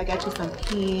good. I got you some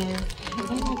pens,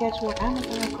 and I got you an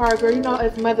Amazon card, girl. You know,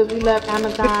 as mothers, we love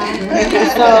Amazon.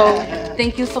 So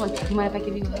thank you so much. Do you mind if I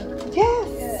give you a hug?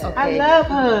 Yes. Okay. I love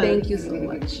hugs. Thank you so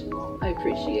much. I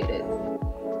appreciate it.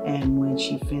 And when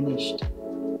she finished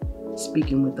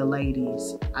speaking with the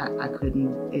ladies, I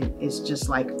couldn't, it's just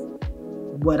like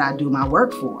what I do my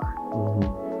work for.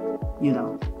 You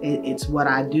know, it's what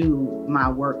I do my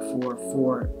work for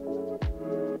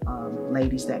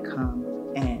ladies that come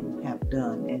and have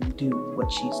done and do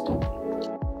what she's doing.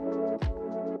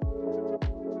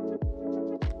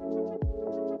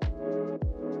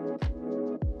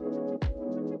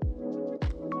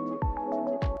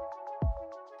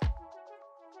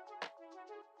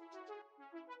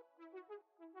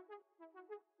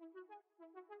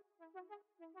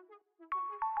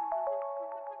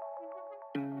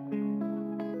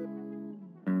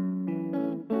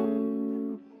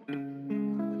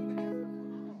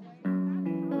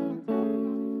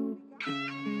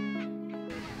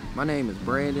 My name is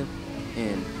Brandon,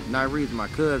 and Nyree's my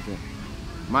cousin.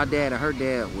 My dad and her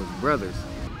dad was brothers.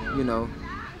 You know,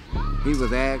 he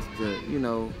was asked to, you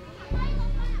know,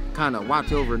 kind of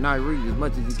watch over Nyree as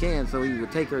much as he can, so he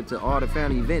would take her to all the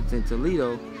family events in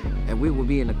Toledo, and we would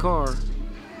be in the car,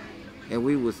 and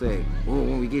we would say, well,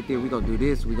 when we get there, we're going to do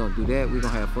this, we're going to do that, we're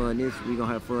going to have fun this, we're going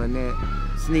to have fun that,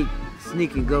 sneak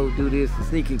and go do this,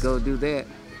 sneak and go do that.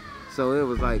 So it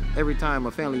was like every time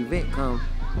a family event comes,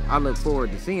 I look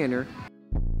forward to seeing her.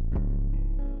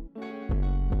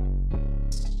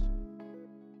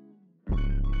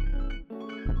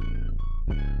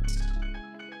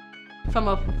 From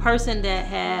a person that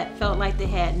had felt like they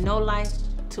had no life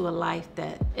to a life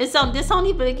that it's on this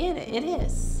only beginning. It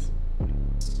is.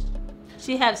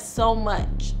 She has so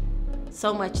much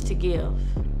to give.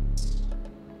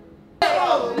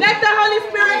 Let the Holy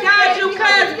Spirit guide you,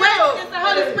 cuz what is the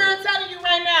Holy Spirit telling you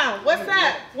right now? What's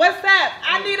up? What's up?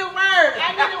 I need a word.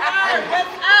 I need a word.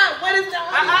 What's up? What is the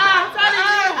Holy Spirit telling you?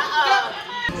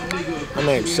 My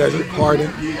name's Cedric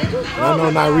Hardin, and I know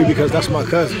Nyree because that's my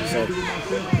cousin. So,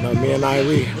 me and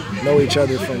Nyree know each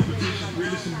other from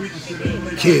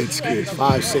kids,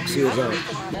 5, 6 years old.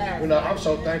 I'm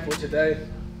so thankful today.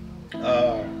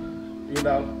 I'm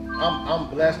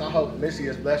blessed. I hope Missy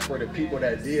is blessed for the people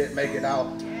that did make it out,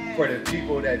 for the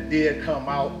people that did come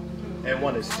out and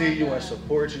want to see you and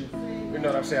support you. You know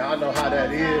what I'm saying? I know how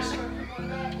that is.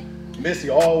 Missy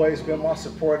always been my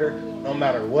supporter, no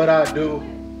matter what I do.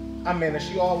 I mean, and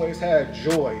she always had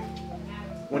joy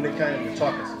when it came to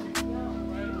talking to me.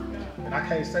 And I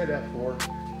can't say that for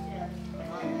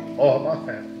all my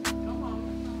family.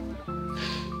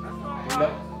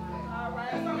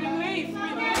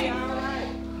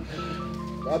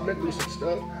 I've been through some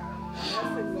stuff.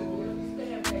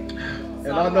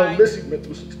 And I know Missy been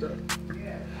through some stuff.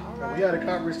 And we had a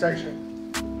conversation.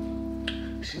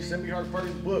 She sent me her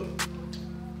first book.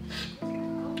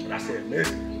 And I said,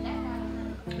 Missy,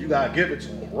 you gotta give it to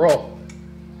him raw.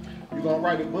 You gonna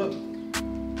write a book,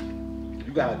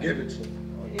 you gotta give it to him.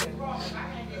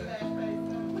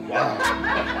 Wow.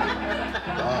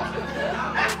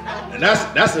 And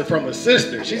that's it from a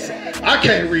sister. She said, I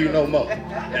can't read no more.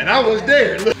 And I was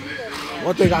there. Look.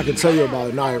 One thing I can tell you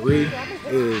about Nyree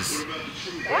is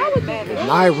if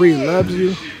Nyree loves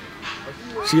you,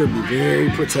 she'll be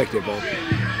very protective of you.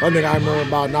 One thing I remember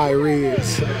about Nyree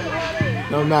is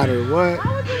no matter what,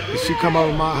 if she come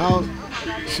over my house,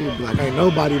 she'd be like, ain't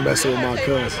nobody messing with my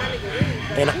cousin.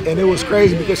 And it was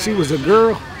crazy because she was a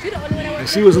girl and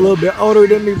she was a little bit older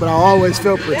than me, but I always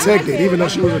felt protected. Even though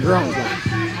she was a girl, I was like,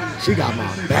 she got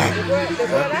my back.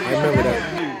 I remember that.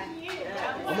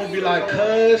 I'm gonna be like,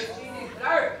 cuz,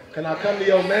 can I come to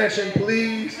your mansion,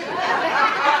 please?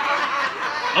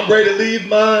 I'm ready to leave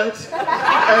mine. Hey.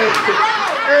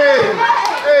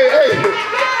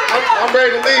 I'm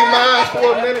ready to leave mine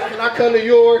for a minute. Can I come to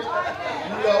yours?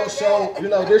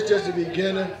 This just the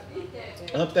beginning.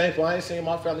 I'm thankful. I ain't seen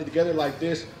my family together like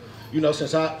this,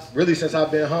 since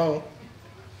I've been home.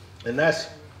 And that's,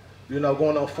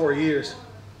 going on 4 years.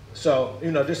 So,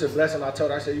 this is a blessing. I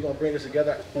told her, I said, you're going to bring us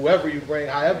together, whoever you bring,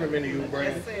 however many you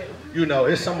bring.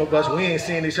 It's some of us, we ain't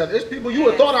seen each other. It's people you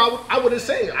would thought I would have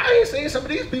seen. I ain't seen some of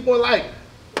these people in like,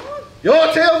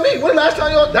 y'all tell me, when last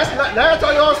time y'all, that's not last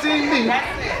time y'all seen me.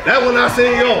 That when I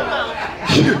seen y'all.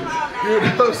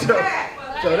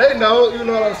 So they know, you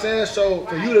know what I'm saying? So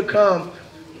for you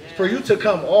to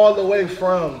come all the way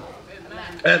from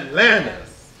Atlanta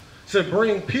to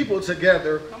bring people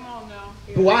together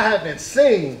who I haven't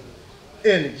seen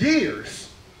in years,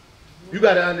 you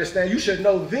got to understand, you should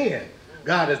know then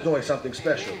God is doing something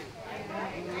special.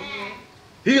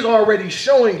 He's already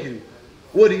showing you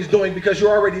what he's doing because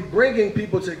you're already bringing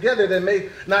people together that may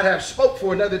not have spoke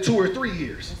for another 2 or 3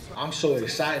 years. I'm so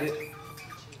excited.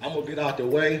 I'm going to get out the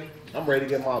way. I'm ready to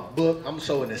get my book. I'm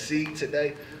sowing a seed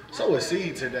today. Sow a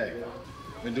seed today.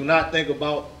 And do not think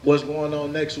about what's going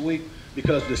on next week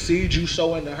because the seed you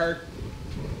sow into her,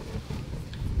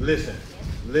 listen,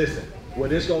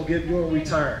 what it's going to give you in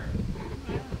return,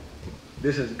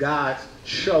 this is God's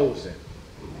chosen.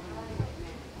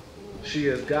 She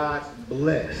is God's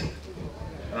blessed.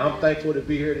 And I'm thankful to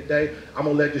be here today. I'm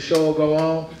going to let the show go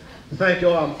on. Thank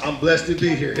y'all. I'm blessed to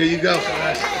be here. Here you go,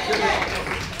 guys.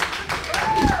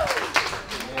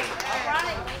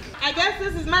 I guess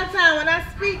this is my time when I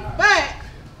speak, but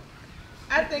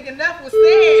I think enough was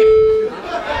said.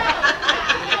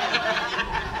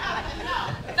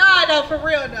 No, for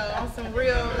real though, on some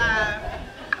real live.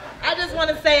 I just want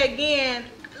to say again,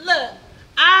 look,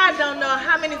 I don't know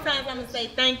how many times I'm going to say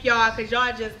thank y'all because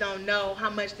y'all just don't know how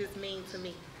much this means to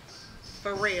me.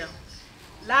 For real.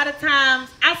 A lot of times,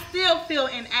 I still feel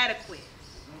inadequate.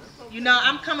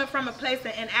 I'm coming from a place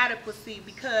of inadequacy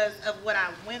because of what I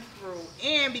went through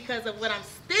and because of what I'm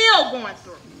still going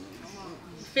through.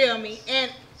 You feel me?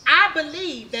 And I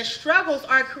believe that struggles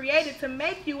are created to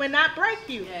make you and not break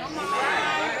you.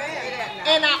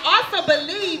 And I also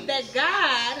believe that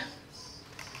God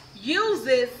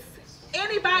uses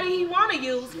anybody he want to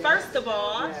use, first of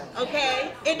all,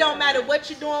 okay? It don't matter what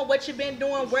you're doing, what you've been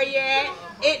doing, where you're at.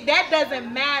 That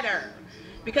doesn't matter.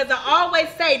 Because I always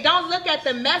say, don't look at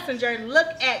the messenger, look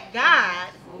at God.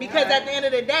 Because at the end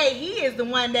of the day, he is the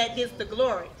one that gets the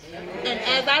glory. And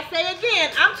as I say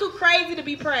again, I'm too crazy to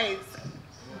be praised.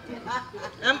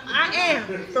 I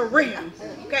am, for real,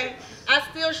 okay? I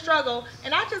still struggle,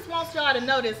 and I just want y'all to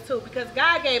know this too, because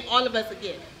God gave all of us a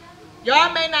gift.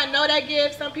 Y'all may not know that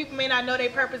gift. Some people may not know their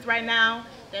purpose right now.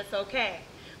 That's okay.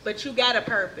 But you got a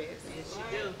purpose. Yes,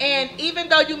 you do. And even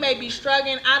though you may be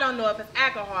struggling, I don't know if it's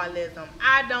alcoholism.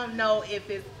 I don't know if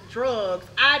it's drugs.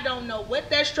 I don't know what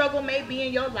that struggle may be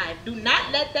in your life. Do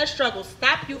not let that struggle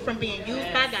stop you from being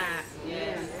used by God.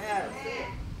 Yes.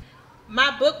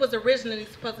 My book was originally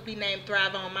supposed to be named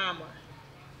Thrive on Mama.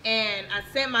 And I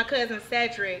sent my cousin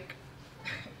Cedric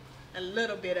a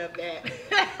little bit of that.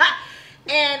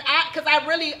 And because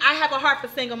I have a heart for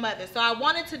single mothers. So I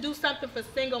wanted to do something for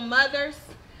single mothers.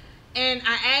 And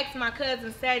I asked my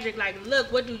cousin Cedric, like,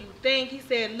 look, what do you think? He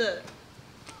said, look,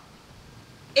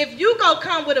 if you go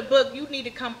come with a book, you need to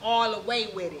come all the way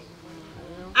with it.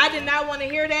 I did not want to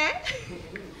hear that.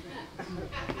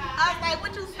 I was like,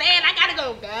 what you saying? I got to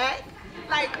go back.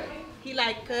 Like, he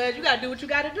like, cuz, you got to do what you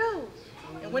got to do.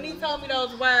 And when he told me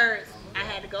those words, I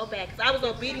had to go back. Because I was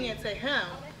obedient to him.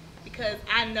 Because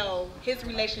I know his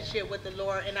relationship with the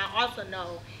Lord. And I also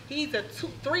know he's a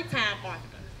 3-time author.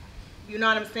 You know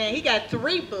what I'm saying? He got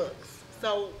 3 books.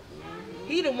 So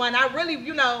he the one I really,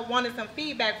 wanted some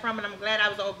feedback from, and I'm glad I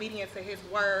was obedient to his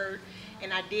word,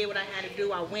 and I did what I had to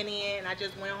do. I went in, I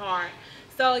just went hard.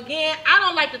 So again, I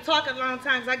don't like to talk a long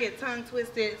time because I get tongue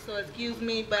twisted, so excuse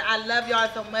me, but I love y'all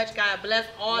so much. God bless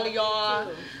all of y'all,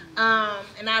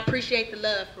 and I appreciate the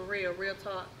love, for real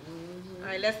talk. All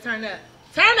right, let's turn up.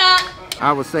 Turn up!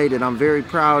 I would say that I'm very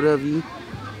proud of you,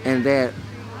 and that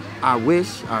I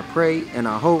wish, I pray, and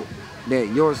I hope that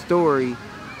your story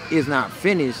is not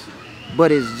finished,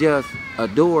 but it's just a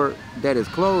door that is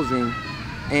closing,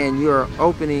 and you're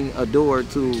opening a door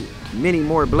to many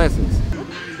more blessings.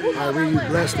 Nyree, you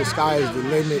blessed. The sky is the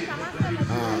limit.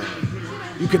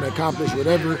 You can accomplish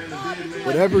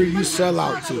whatever you sell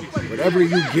out to, whatever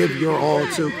you give your all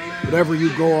to, whatever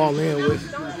you go all in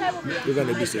with, you're going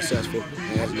to be successful.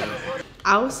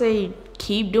 I would say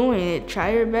keep doing it.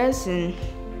 Try your best and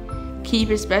keep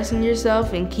expressing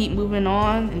yourself and keep moving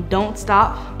on, and don't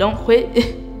stop, don't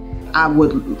quit. I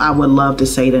would love to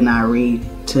say to Nyree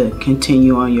to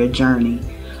continue on your journey.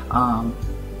 I'm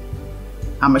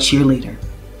a cheerleader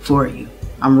for you.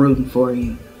 I'm rooting for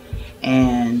you.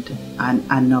 And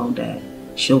I know that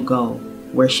she'll go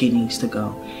where she needs to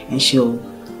go, and she'll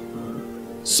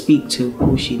speak to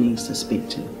who she needs to speak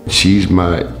to. She's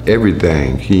my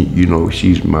everything.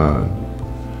 She's my,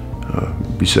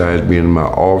 besides being my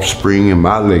offspring and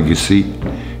my legacy,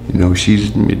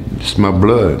 it's my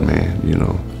blood, man,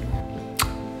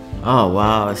 Oh,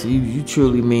 wow. So you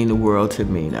truly mean the world to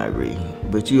me,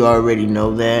 Nyree. But you already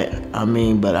know that.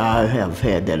 But I have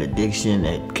had that addiction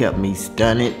that kept me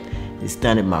stunted. It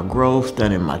stunted my growth,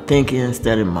 stunted my thinking,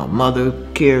 stunted my mother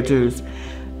characters,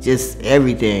 just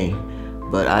everything.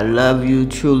 But I love you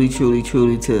truly, truly,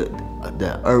 truly to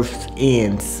the earth's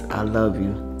ends. I love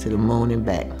you to the moon and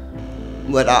back.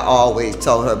 What I always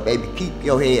told her, baby, keep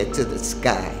your head to the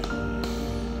sky.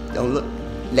 Don't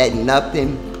let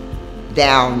nothing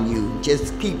down you.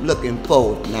 Just keep looking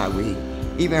forward, Nyree.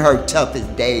 Even her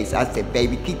toughest days, I said,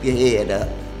 baby, keep your head up.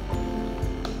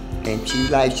 And she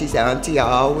said, Auntie,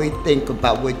 I always think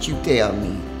about what you tell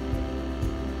me.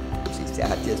 She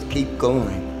said, I just keep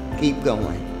going, keep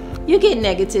going. You get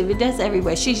negativity, that's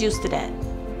everywhere. She's used to that.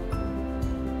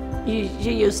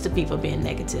 You're used to people being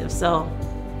negative, so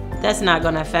that's not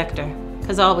gonna affect her.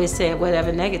 Because I always said,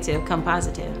 whatever negative, come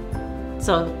positive.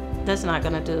 So that's not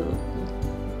gonna do.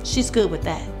 She's good with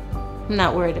that. I'm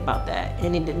not worried about that.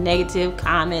 Any of the negative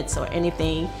comments or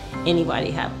anything,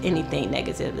 anybody have anything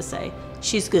negative to say,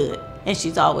 she's good, and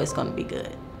she's always gonna be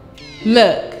good.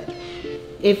 Look,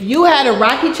 if you had a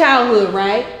rocky childhood,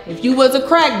 right? If you was a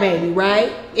crack baby,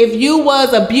 right? If you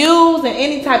was abused in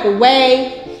any type of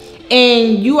way,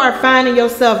 and you are finding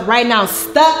yourself right now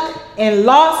stuck and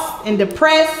lost and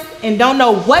depressed and don't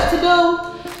know what to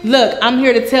do, look, I'm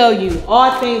here to tell you,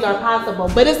 all things are possible.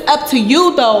 But it's up to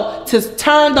you, though, to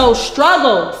turn those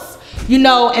struggles,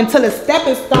 into a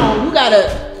stepping stone. You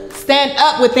gotta stand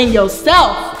up within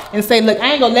yourself and say, look,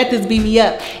 I ain't gonna let this beat me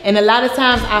up. And a lot of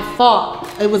times I fought.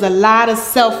 It was a lot of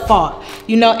self-fought,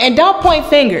 and don't point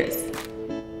fingers.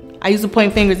 I used to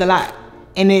point fingers a lot,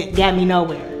 and it got me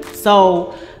nowhere.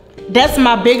 So that's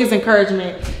my biggest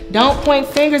encouragement. Don't point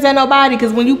fingers at nobody,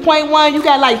 because when you point one, you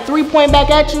got like 3 pointing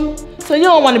back at you. So you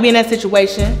don't want to be in that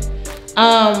situation.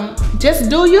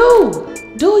 Just do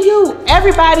you. Do you.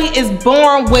 Everybody is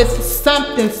born with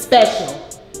something special.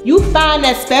 You find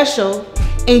that special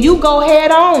and you go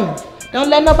head on. Don't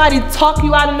let nobody talk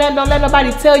you out of nothing. Don't let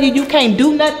nobody tell you you can't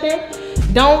do nothing.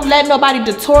 Don't let nobody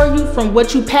detour you from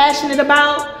what you're passionate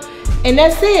about. And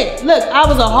that's it. Look, I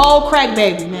was a whole crack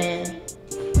baby, man.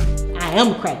 I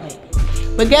am a crack baby.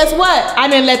 But guess what? I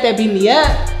didn't let that beat me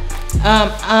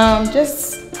up.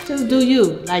 Just do you.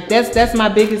 Like that's my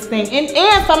biggest thing.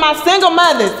 And for my single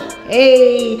mothers.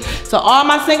 Hey, so all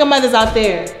my single mothers out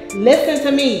there, listen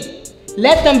to me.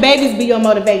 Let them babies be your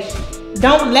motivation.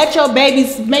 Don't let your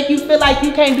babies make you feel like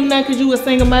you can't do nothing because you a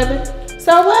single mother.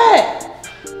 So what?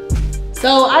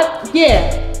 So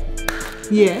yeah.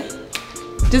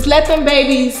 Just let them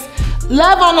babies,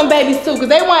 love on them babies too, because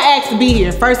they weren't asked to be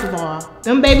here, first of all.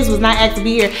 Them babies was not asked to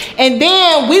be here. And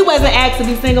then we wasn't asked to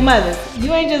be single mothers.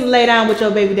 You ain't just lay down with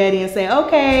your baby daddy and say,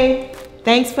 okay,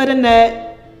 thanks for the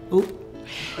nut. Oop.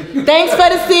 Thanks for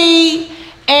the seed.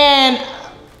 And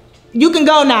you can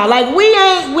go now. Like we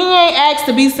ain't asked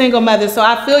to be single mothers. So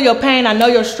I feel your pain, I know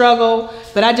your struggle,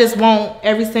 but I just want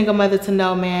every single mother to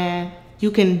know, man, you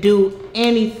can do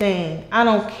anything. I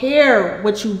don't care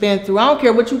what you've been through. I don't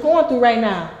care what you're going through right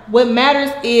now. What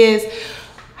matters is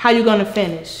how you're gonna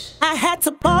finish. I had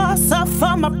to boss up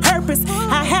for my purpose.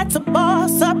 I had to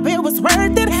boss up, it was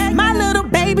worth it. My little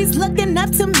baby's looking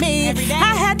up to me.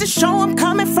 I had to show them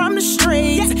coming from the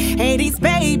streets. 80s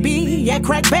baby, yeah,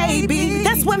 crack baby.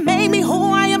 That's what made me